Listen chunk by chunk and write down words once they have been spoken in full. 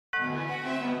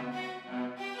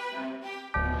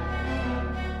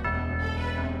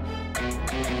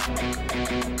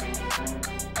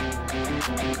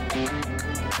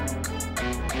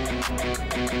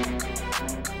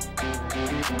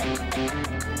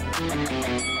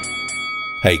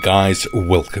Hey guys,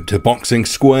 welcome to Boxing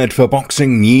Squared for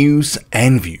boxing news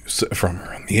and views from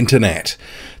around the internet.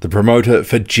 The promoter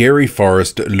for Jerry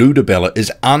Forrest, Lou DiBella,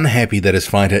 is unhappy that his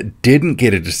fighter didn't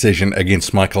get a decision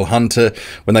against Michael Hunter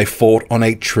when they fought on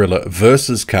a Triller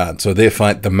versus card, so their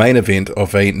fight the main event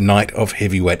of a night of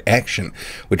heavyweight action,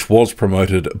 which was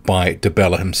promoted by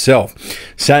DiBella himself,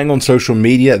 saying on social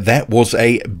media that was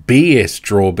a BS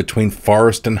draw between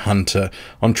Forrest and Hunter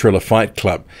on Triller Fight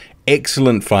Club.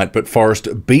 Excellent fight, but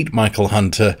Forrest beat Michael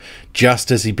Hunter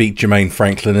just as he beat Jermaine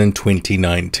Franklin in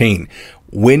 2019.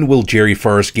 When will Jerry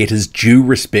Forrest get his due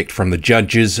respect from the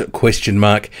judges? ?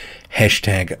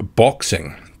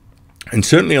 Boxing. And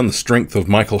certainly on the strength of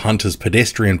Michael Hunter's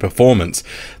pedestrian performance,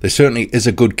 there certainly is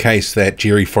a good case that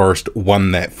Jerry Forrest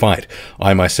won that fight.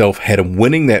 I myself had him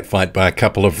winning that fight by a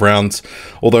couple of rounds,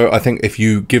 although I think if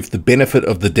you give the benefit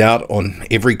of the doubt on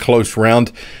every close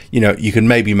round, you can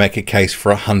maybe make a case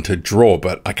for a Hunter draw,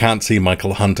 but I can't see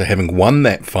Michael Hunter having won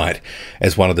that fight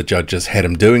as one of the judges had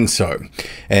him doing so.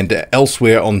 And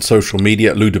elsewhere on social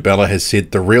media, Lou DiBella has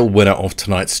said the real winner of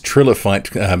tonight's Triller fight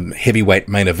heavyweight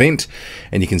main event,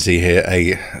 and you can see here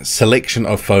a selection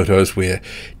of photos where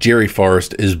Jerry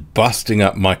Forrest is busting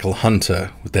up Michael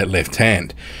Hunter with that left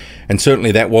hand. And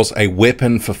certainly that was a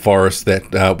weapon for Forrest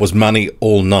that was money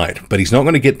all night. But he's not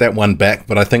going to get that one back.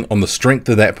 But I think on the strength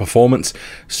of that performance,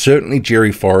 certainly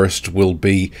Jerry Forrest will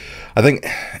be, I think,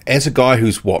 as a guy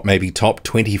who's maybe top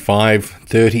 25,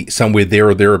 30, somewhere there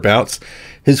or thereabouts,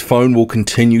 his phone will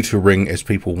continue to ring as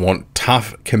people want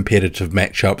tough competitive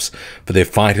matchups for their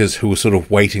fighters who are sort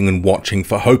of waiting and watching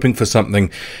for, hoping for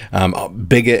something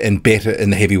bigger and better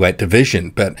in the heavyweight division.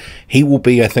 But he will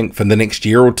be, I think, for the next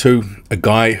year or two, a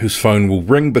guy whose phone will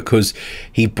ring because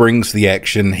he brings the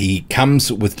action, he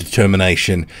comes with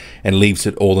determination and leaves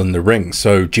it all in the ring.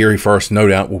 So Jerry Forrest no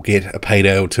doubt will get a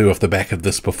payday or two off the back of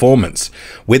this performance.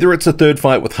 Whether it's a third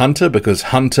fight with Hunter, because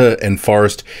Hunter and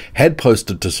Forrest had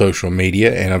posted to social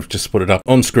media, and I've just put it up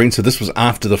on screen. So this was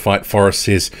after the fight. Forrest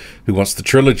says, "Who wants the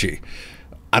trilogy?"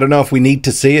 I don't know if we need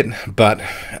to see it, but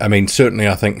I mean, certainly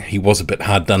I think he was a bit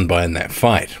hard done by in that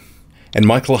fight. And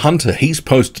Michael Hunter, he's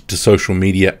posted to social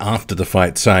media after the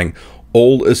fight saying,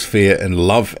 "All is fair in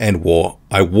love and war.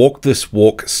 I walk this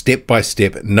walk step by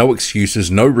step, no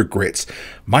excuses, no regrets.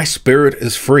 My spirit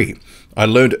is free. I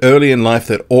learned early in life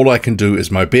that all I can do is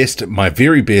my best, my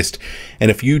very best, and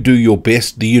if you do your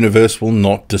best, the universe will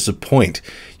not disappoint.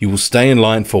 You will stay in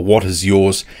line for what is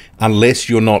yours, unless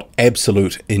you're not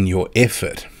absolute in your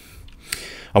effort."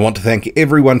 I want to thank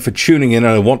everyone for tuning in,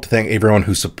 and I want to thank everyone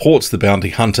who supports the Bounty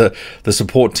Hunter. The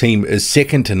support team is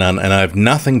second to none, and I have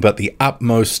nothing but the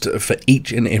utmost for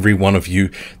each and every one of you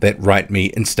that write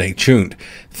me and stay tuned.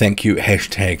 Thank you,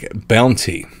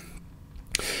 #Bounty.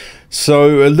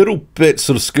 So a little bit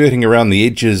sort of skirting around the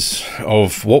edges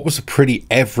of what was a pretty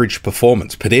average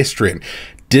performance. Pedestrian.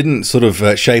 Didn't sort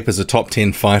of shape as a top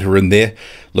 10 fighter in there.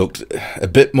 Looked a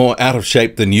bit more out of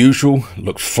shape than usual.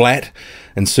 Looked flat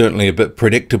and certainly a bit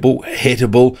predictable,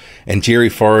 hittable. And Jerry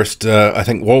Forrest, I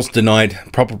think, was denied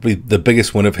probably the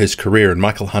biggest win of his career. And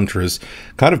Michael Hunter has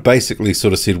kind of basically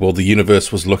sort of said, well, the universe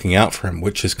was looking out for him,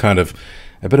 which is kind of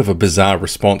a bit of a bizarre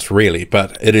response, really,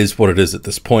 but it is what it is at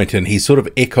this point, and he sort of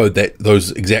echoed those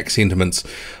exact sentiments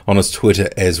on his Twitter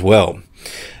as well.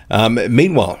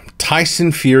 Meanwhile,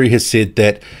 Tyson Fury has said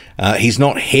that he's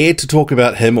not here to talk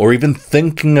about him or even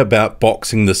thinking about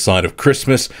boxing this side of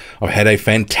Christmas. "I've had a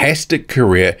fantastic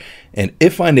career, and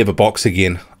if I never box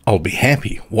again, I'll be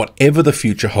happy. Whatever the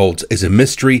future holds is a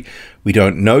mystery we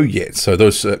don't know yet." So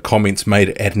those comments made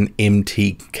at an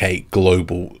MTK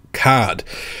Global card.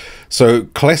 So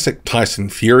classic Tyson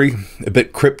Fury, a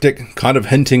bit cryptic, kind of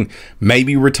hinting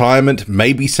maybe retirement,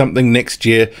 maybe something next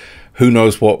year. Who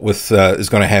knows what is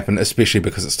going to happen, especially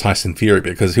because it's Tyson Fury,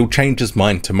 because he'll change his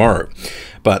mind tomorrow.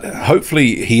 But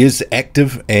hopefully he is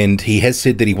active, and he has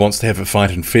said that he wants to have a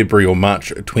fight in February or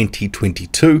March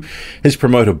 2022. His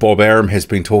promoter Bob Arum has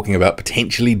been talking about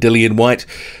potentially Dillian Whyte,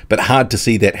 but hard to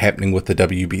see that happening with the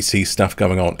WBC stuff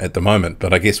going on at the moment.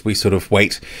 But I guess we sort of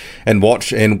wait and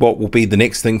watch, and what will be the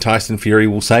next thing Tyson Fury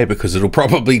will say, because it'll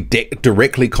probably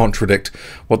directly contradict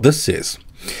what this says.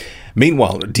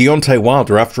 Meanwhile, Deontay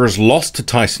Wilder, after his loss to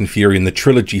Tyson Fury in the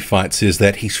trilogy fight, says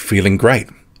that he's feeling great.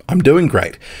 I'm doing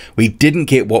great. We didn't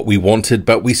get what we wanted,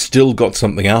 but we still got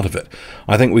something out of it.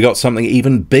 I think we got something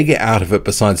even bigger out of it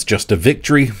besides just a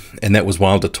victory, and that was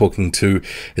Wilder talking to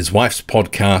his wife's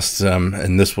podcast,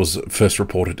 and this was first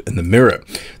reported in the Mirror.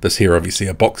 This here, obviously,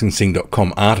 a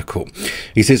BoxingScene.com article.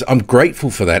 He says, I'm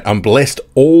grateful for that. I'm blessed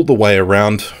all the way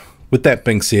around. With that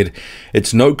being said,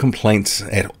 it's no complaints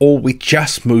at all. We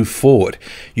just move forward.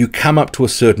 You come up to a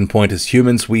certain point as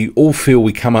humans. We all feel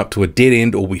we come up to a dead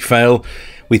end or we fail.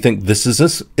 We think this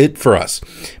is it for us.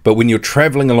 But when you're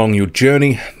traveling along your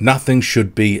journey, nothing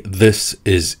should be this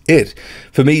is it.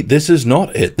 For me, this is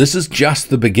not it. This is just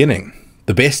the beginning.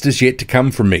 The best is yet to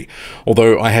come from me.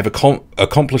 Although I have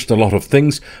accomplished a lot of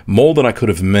things, more than I could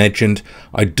have imagined,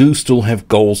 I do still have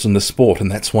goals in the sport, and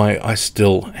that's why I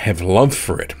still have love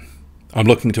for it. I'm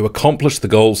looking to accomplish the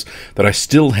goals that I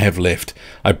still have left.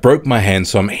 I broke my hand,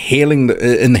 so I'm in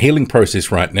the healing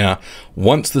process right now.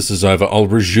 Once this is over, I'll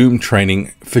resume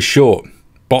training for sure.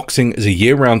 Boxing is a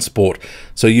year-round sport,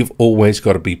 so you've always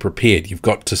got to be prepared. You've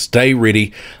got to stay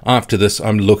ready. After this,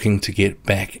 I'm looking to get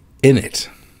back in it.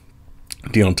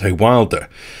 Deontay Wilder.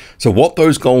 So what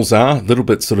those goals are, a little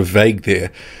bit sort of vague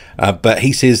there, but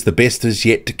he says the best is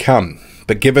yet to come.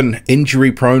 But given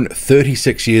injury-prone,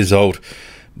 36 years old,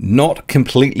 not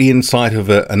completely in sight of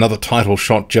another title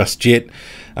shot just yet.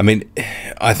 I mean,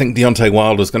 I think Deontay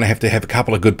Wilder is going to have a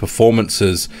couple of good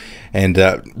performances and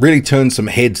really turn some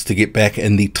heads to get back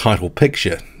in the title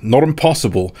picture. Not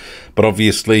impossible, but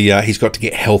obviously he's got to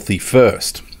get healthy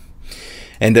first.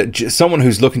 And someone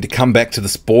who's looking to come back to the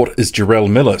sport is Jarrell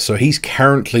Miller. So he's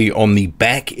currently on the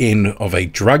back end of a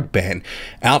drug ban,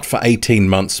 out for 18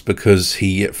 months because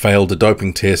he failed a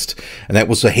doping test. And that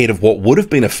was ahead of what would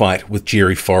have been a fight with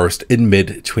Forrest in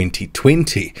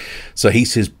mid-2020. So he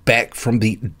says back from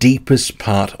the deepest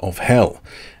part of hell.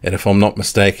 And if I'm not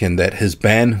mistaken, that his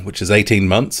ban, which is 18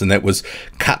 months, and that was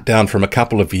cut down from a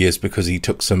couple of years because he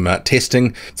took some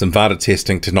testing, some VADA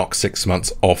testing to knock 6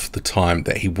 months off the time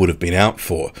that he would have been out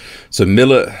for. So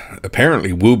Miller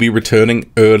apparently will be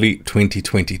returning early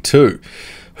 2022.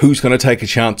 Who's going to take a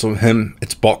chance on him?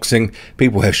 It's boxing.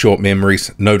 People have short memories.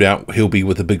 No doubt he'll be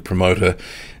with a big promoter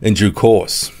in due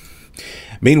course.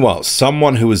 Meanwhile,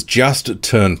 someone who has just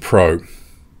turned pro,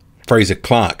 Frazer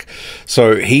Clarke.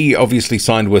 So he obviously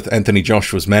signed with Anthony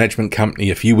Joshua's management company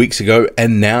a few weeks ago,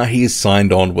 and now he is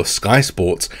signed on with Sky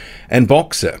Sports and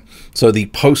Boxer. So the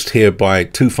post here by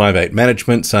 258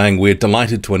 Management saying, we're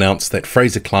delighted to announce that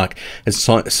Frazer Clarke has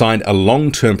signed a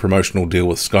long-term promotional deal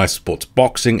with Sky Sports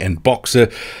Boxing and Boxer.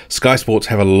 Sky Sports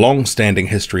have a long-standing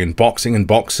history in boxing, and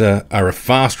Boxer are a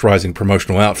fast-rising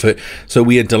promotional outfit, so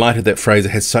we are delighted that Frazer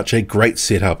has such a great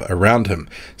setup around him.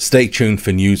 Stay tuned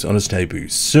for news on his debut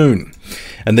soon.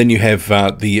 And then you have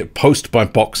the post by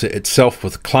Boxer itself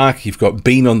with Clarke. You've got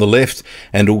Bean on the left,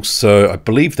 and also I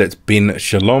believe that's Ben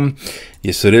Shalom.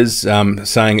 Yes, it is,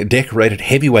 saying decorated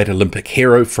heavyweight Olympic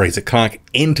hero Frazer Clarke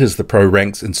enters the pro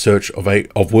ranks in search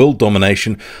of world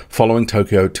domination following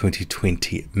Tokyo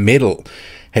 2020 medal.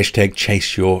 Hashtag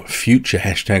chase your future.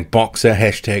 Hashtag Boxer.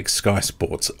 Hashtag Sky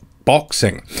Sports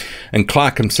Boxing. And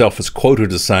Clarke himself is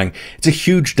quoted as saying, it's a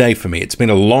huge day for me. It's been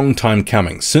a long time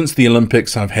coming. Since the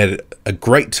Olympics, I've had a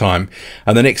great time,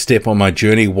 and the next step on my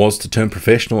journey was to turn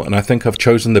professional, and I think I've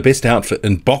chosen the best outfit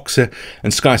in Boxer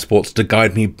and Sky Sports to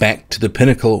guide me back to the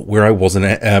pinnacle where I was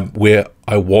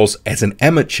as an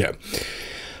amateur.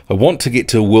 I want to get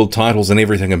to world titles and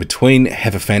everything in between,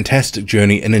 have a fantastic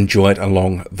journey and enjoy it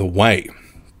along the way.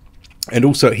 And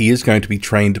also, he is going to be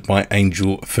trained by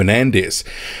Angel Fernandez.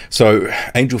 So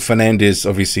Angel Fernandez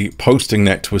obviously posting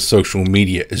that to his social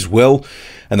media as well.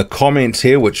 And the comments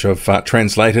here, which I've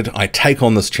translated, I take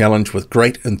on this challenge with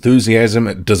great enthusiasm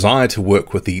and desire to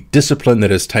work with the discipline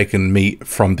that has taken me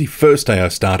from the first day I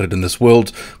started in this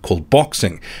world called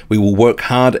boxing. We will work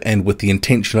hard and with the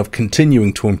intention of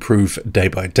continuing to improve day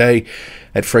by day.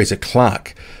 At Frazer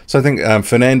Clarke. So I think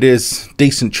Fernandez,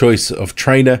 decent choice of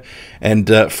trainer, and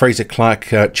Frazer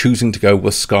Clarke choosing to go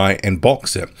with Sky and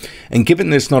Boxer. And given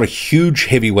there's not a huge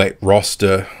heavyweight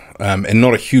roster, and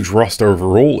not a huge roster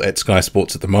overall at Sky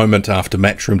Sports at the moment after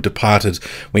Matchroom departed,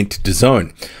 went to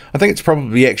DAZN, I think it's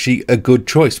probably actually a good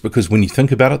choice, because when you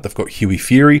think about it, they've got Hughie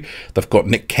Fury, they've got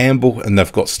Nick Campbell, and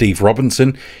they've got Steve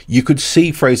Robinson. You could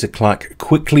see Frazer Clarke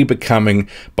quickly becoming,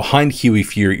 behind Hughie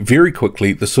Fury, very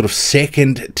quickly, the sort of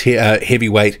second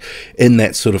heavyweight in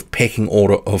that sort of pecking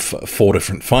order of 4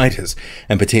 different fighters.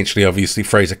 And potentially, obviously,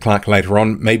 Frazer Clarke later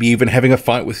on, maybe even having a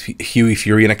fight with Hughie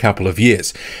Fury in a couple of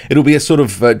years. It'll be a sort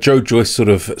of Joe Joyce sort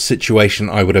of situation,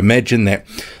 I would imagine that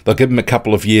they'll give him a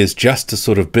couple of years just to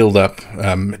sort of build up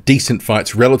decent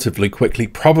fights relatively quickly,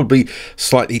 probably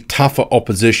slightly tougher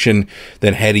opposition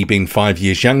than had he been 5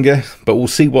 years younger, but we'll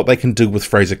see what they can do with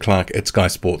Frazer Clarke at Sky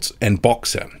Sports and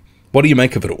Boxer. What do you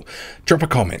make of it all? Drop a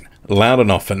comment, loud and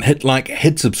often, hit like,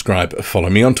 hit subscribe, follow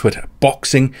me on Twitter,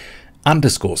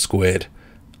 boxing_squared.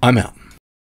 I'm out.